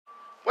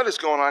What is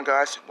going on,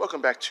 guys?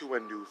 Welcome back to a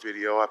new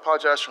video. I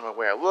apologize for my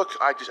way I look.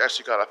 I just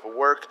actually got off of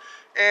work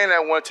and I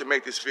wanted to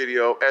make this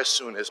video as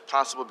soon as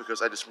possible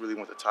because I just really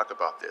want to talk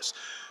about this.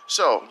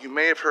 So you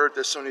may have heard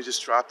that Sony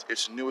just dropped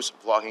its newest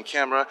vlogging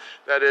camera,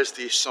 that is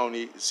the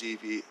Sony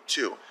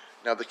ZV-2.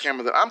 Now the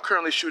camera that I'm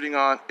currently shooting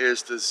on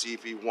is the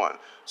ZV-1.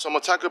 So I'm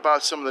going to talk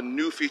about some of the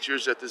new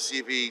features that the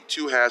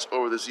ZV-2 has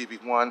over the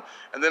ZV-1,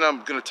 and then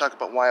I'm going to talk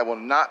about why I will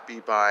not be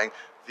buying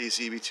the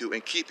ZV-2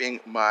 and keeping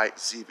my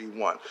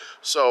ZV-1.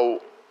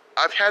 So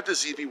I've had the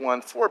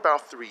ZV-1 for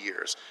about 3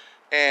 years,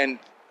 and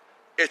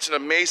it's an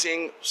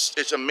amazing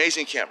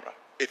camera.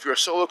 If you're a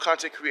solo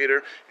content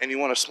creator and you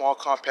want a small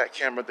compact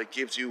camera that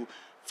gives you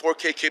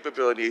 4K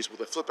capabilities with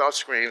a flip out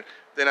screen,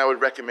 then I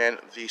would recommend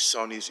the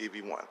Sony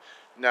ZV-1.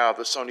 Now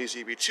the Sony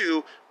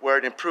ZV-2, where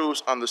it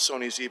improves on the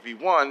Sony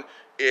ZV-1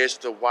 is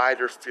the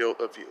wider field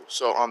of view.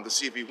 So on the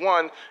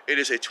ZV-1, it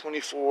is a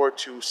 24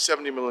 to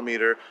 70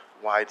 millimeter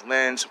wide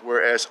lens,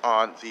 whereas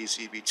on the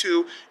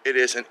ZV-2 it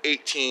is an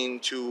 18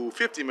 to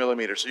 50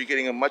 millimeter, so you're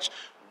getting a much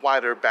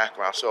wider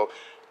background. So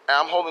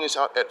I'm holding this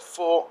out at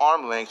full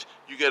arm length.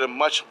 You get a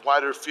much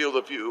wider field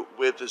of view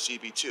with the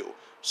ZV-2.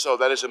 So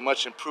that is a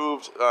much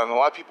improved, and a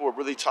lot of people are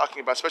really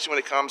talking about, especially when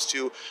it comes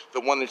to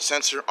the one-inch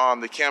sensor on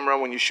the camera.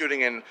 When you're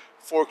shooting in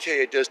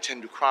 4K, it does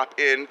tend to crop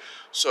in,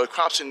 so it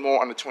crops in more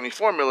on the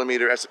 24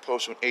 millimeter as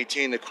opposed to an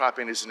 18. The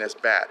cropping isn't as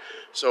bad.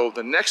 So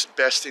the next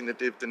thing that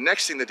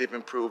they've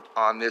improved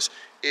on this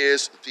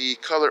is the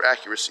color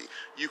accuracy.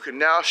 You can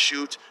now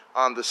shoot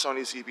on the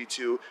Sony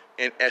ZV-2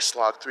 in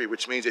S-Log3,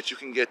 which means that you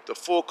can get the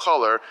full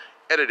color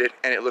edited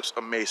and it looks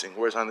amazing.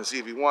 Whereas on the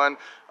ZV-1,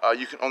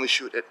 you can only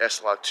shoot at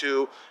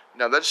S-Log2.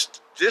 Now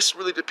this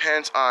really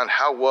depends on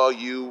how well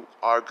you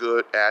are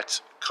good at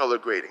color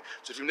grading.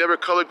 So if you've never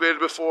color graded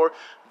before,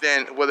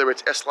 then whether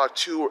it's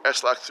S-Log2 or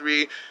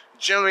S-Log3,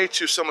 generally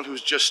to someone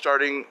who's just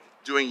starting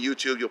doing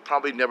YouTube, you'll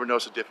probably never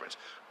notice a difference.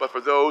 But for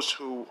those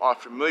who are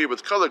familiar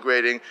with color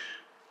grading,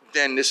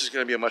 then this is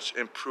going to be a much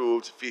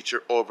improved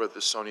feature over the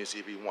Sony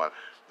ZV-1.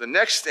 The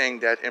next thing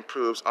that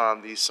improves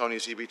on the Sony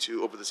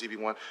ZV-2 over the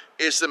ZV-1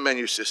 is the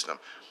menu system.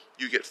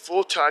 You get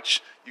full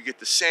touch, you get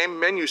the same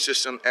menu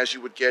system as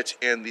you would get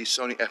in the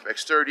Sony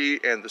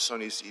FX30 and the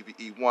Sony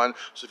ZV-E1.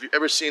 So if you've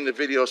ever seen the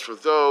videos for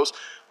those,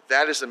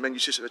 that is the menu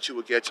system that you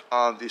will get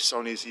on the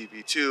Sony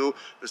ZV-2.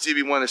 The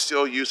ZV-1 is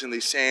still using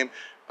the same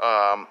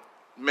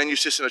menu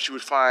system that you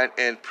would find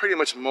in pretty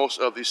much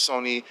most of the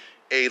Sony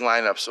A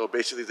lineup. So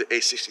basically the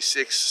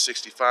A66,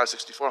 65,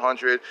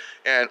 6400,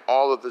 and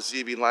all of the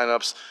ZV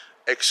lineups,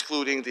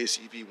 excluding the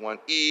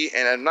ZV-1E,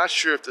 and I'm not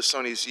sure if the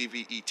Sony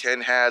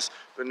ZV-E10 has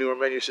the newer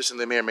menu system.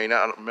 They may or may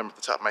not. I don't remember off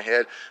the top of my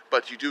head,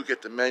 but you do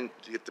get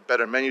the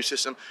better menu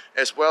system,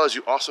 as well as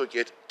you also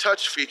get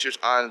touch features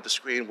on the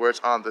screen, where it's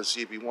on the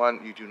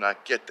ZV-1 you do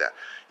not get that.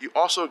 You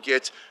also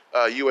get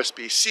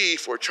USB-C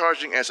for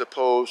charging as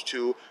opposed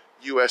to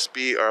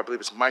USB, or I believe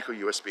it's micro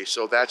USB.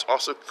 So that's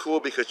also cool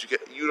because you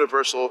get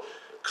universal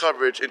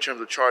coverage in terms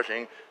of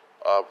charging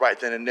right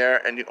then and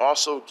there. And you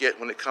also get,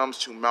 when it comes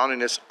to mounting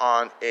this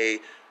on a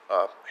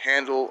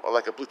handle, or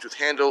like a Bluetooth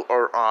handle,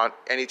 or on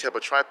any type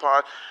of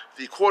tripod,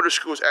 the quarter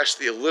screw is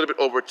actually a little bit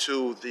over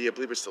to the, I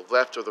believe it's the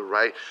left or the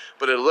right,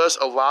 but it does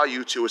allow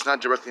you to, it's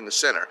not directly in the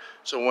center.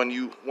 So when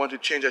you want to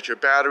change out your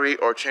battery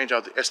or change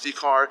out the SD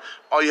card,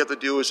 all you have to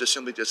do is just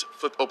simply just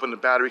flip open the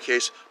battery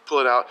case, pull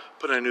it out,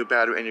 put in a new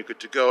battery, and you're good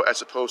to go.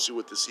 As opposed to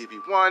with the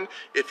ZV-1,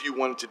 if you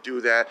wanted to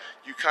do that,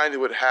 you kind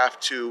of would have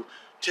to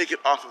take it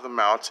off of the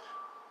mount,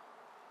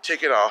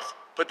 take it off,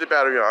 put the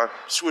battery on,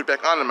 screw it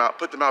back on the mount,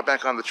 put the mount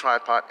back on the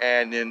tripod,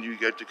 and then you're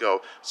good to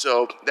go.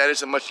 So that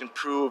is a much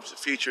improved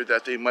feature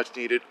that they much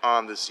needed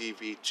on the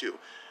ZV-2.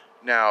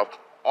 Now,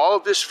 all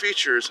of these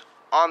features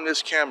on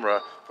this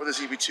camera for the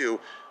ZV-2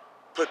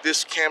 put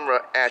this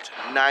camera at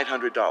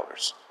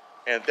 $900.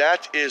 And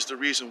that is the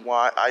reason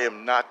why I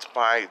am not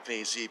buying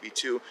the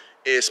ZV-2,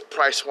 is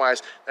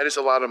price-wise, that is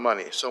a lot of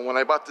money. So when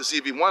I bought the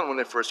ZV-1 when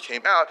it first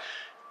came out,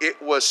 it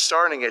was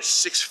starting at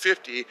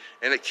 $650,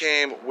 and it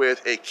came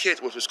with a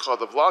kit which was called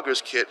the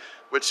Vlogger's Kit,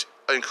 which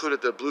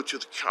included the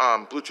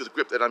Bluetooth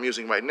grip that I'm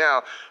using right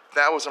now.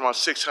 That was around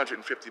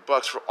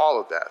 $650 for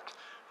all of that.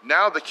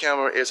 Now the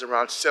camera is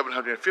around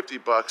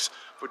 $750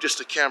 for just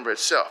the camera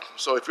itself.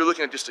 So if you're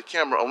looking at just the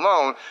camera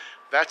alone,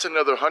 that's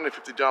another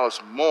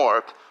 $150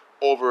 more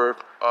over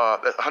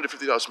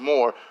 $150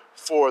 more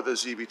for the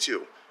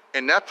ZV-2.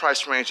 In that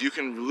price range, you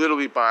can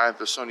literally buy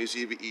the Sony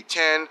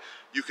ZV-E10,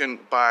 you can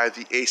buy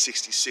the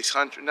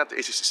A6600, not the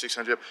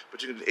A6600,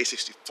 but you can do the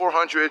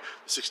A6400, the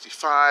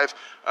 65,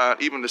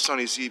 even the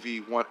Sony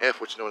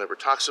ZV-1F, which no one ever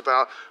talks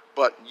about.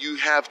 But you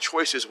have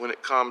choices when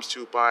it comes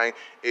to buying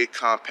a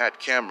compact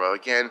camera.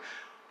 Again,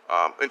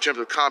 in terms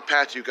of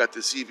compact, you've got the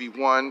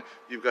ZV-1,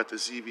 you've got the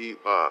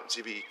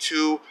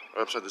ZV-2, or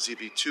I'm sorry, the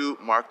ZV-2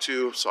 Mark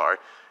II, sorry.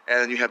 And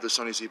then you have the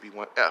Sony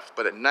ZV-1F.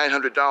 But at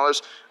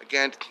 $900,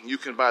 again, you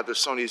can buy the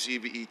Sony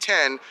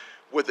ZV-E10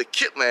 with a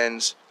kit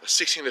lens, a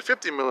 16 to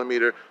 50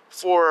 millimeter,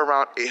 for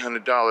around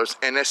 $800,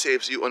 and that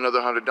saves you another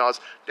 $100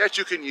 that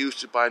you can use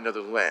to buy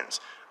another lens.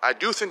 I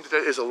do think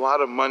that is a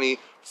lot of money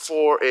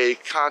for a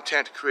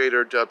content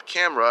creator dubbed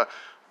camera,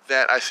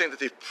 that I think that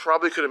they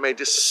probably could have made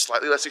this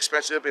slightly less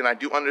expensive, and I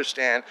do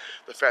understand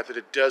the fact that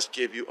it does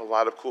give you a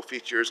lot of cool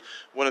features.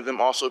 One of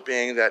them also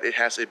being that it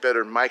has a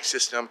better mic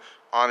system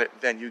on it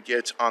than you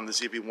get on the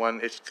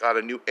ZV-1. It's got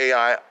a new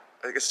AI, I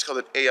guess it's called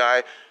an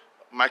AI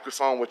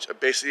microphone, which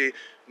basically,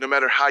 no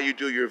matter how you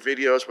do your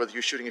videos, whether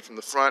you're shooting it from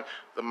the front,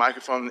 the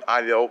microphone, the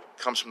audio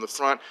comes from the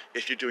front.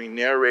 If you're doing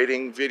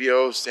narrating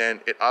videos, then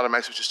it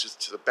automatically switches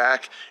to the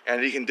back,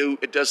 and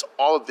it does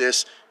all of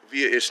this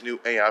via its new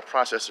AI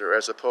processor,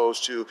 as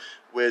opposed to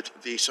with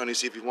the Sony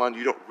ZV-1,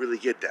 you don't really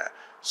get that.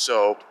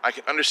 So I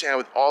can understand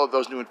with all of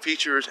those new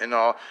features and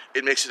all,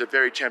 it makes it a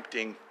very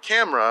tempting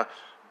camera,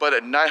 but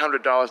at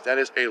 $900, that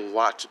is a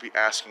lot to be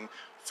asking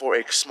for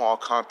a small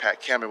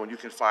compact camera when you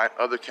can find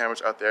other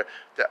cameras out there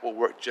that will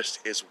work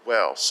just as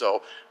well.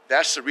 So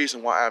that's the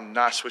reason why I'm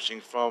not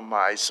switching from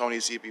my Sony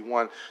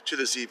ZV-1 to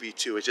the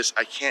ZV-2. It's just,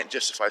 I can't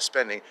justify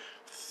spending,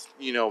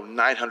 you know,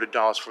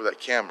 $900 for that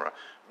camera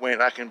when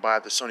I can buy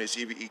the Sony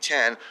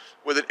ZV-E10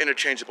 with an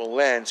interchangeable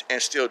lens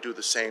and still do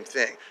the same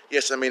thing.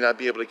 Yes, I may not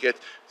be able to get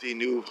the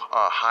new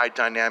high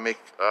dynamic,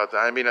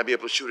 I may not be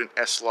able to shoot an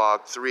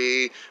S-Log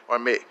 3, or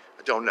I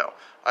don't know.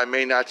 I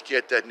may not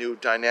get that new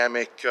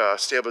dynamic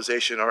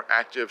stabilization or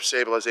active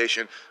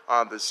stabilization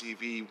on the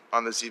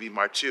ZV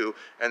Mark II,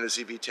 and the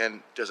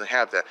ZV-10 doesn't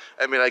have that.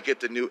 I mean, I get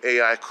the new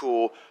AI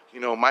cool, you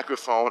know,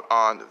 microphone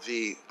on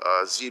the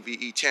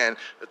ZV-E10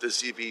 that the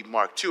ZV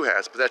Mark II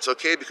has, but that's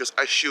okay because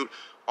I shoot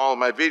all of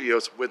my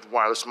videos with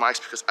wireless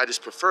mics because I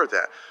just prefer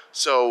that.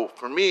 So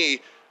for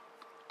me,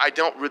 I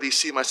don't really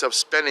see myself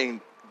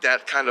spending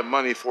that kind of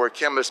money for a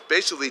camera. It's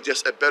basically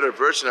just a better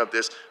version of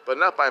this, but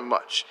not by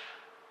much.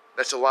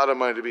 That's a lot of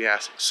money to be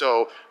asking.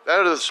 So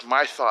that is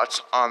my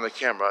thoughts on the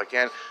camera.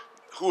 Again,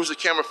 who's the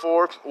camera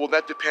for? Well,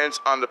 that depends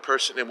on the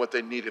person and what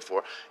they need it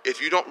for.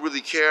 If you don't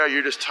really care,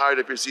 you're just tired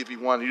of your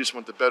ZV-1, you just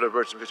want the better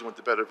version because you want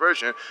the better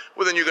version,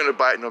 well then you're gonna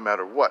buy it no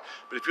matter what.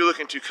 But if you're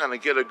looking to kind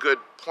of get a good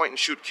point and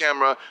shoot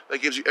camera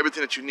that gives you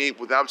everything that you need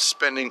without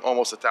spending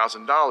almost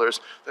 $1,000,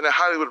 then I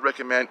highly would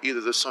recommend either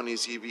the Sony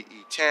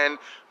ZV-E10,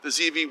 the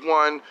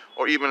ZV-1,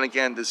 or even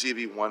again the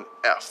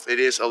ZV-1F. It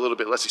is a little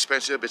bit less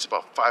expensive, it's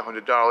about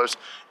 $500.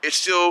 It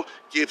still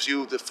gives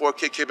you the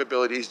 4K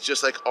capabilities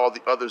just like all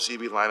the other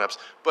ZV lineups,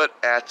 but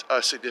at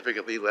a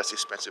significantly less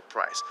expensive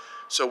price.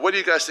 So what do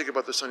you guys think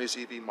about the Sony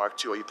ZV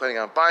Mark II? Are you planning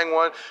on buying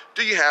one?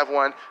 Do you have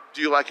one?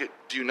 Do you like it?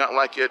 Do you not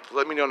like it?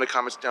 Let me know in the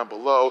comments down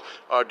below.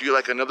 Do you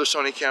like another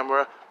Sony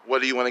camera?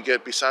 What do you want to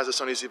get besides the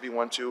Sony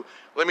ZV-1 II?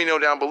 Let me know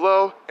down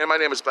below. And my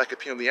name is Black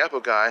Appeal, the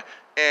Apple Guy,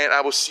 and I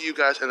will see you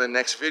guys in the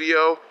next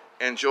video.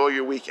 Enjoy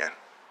your weekend.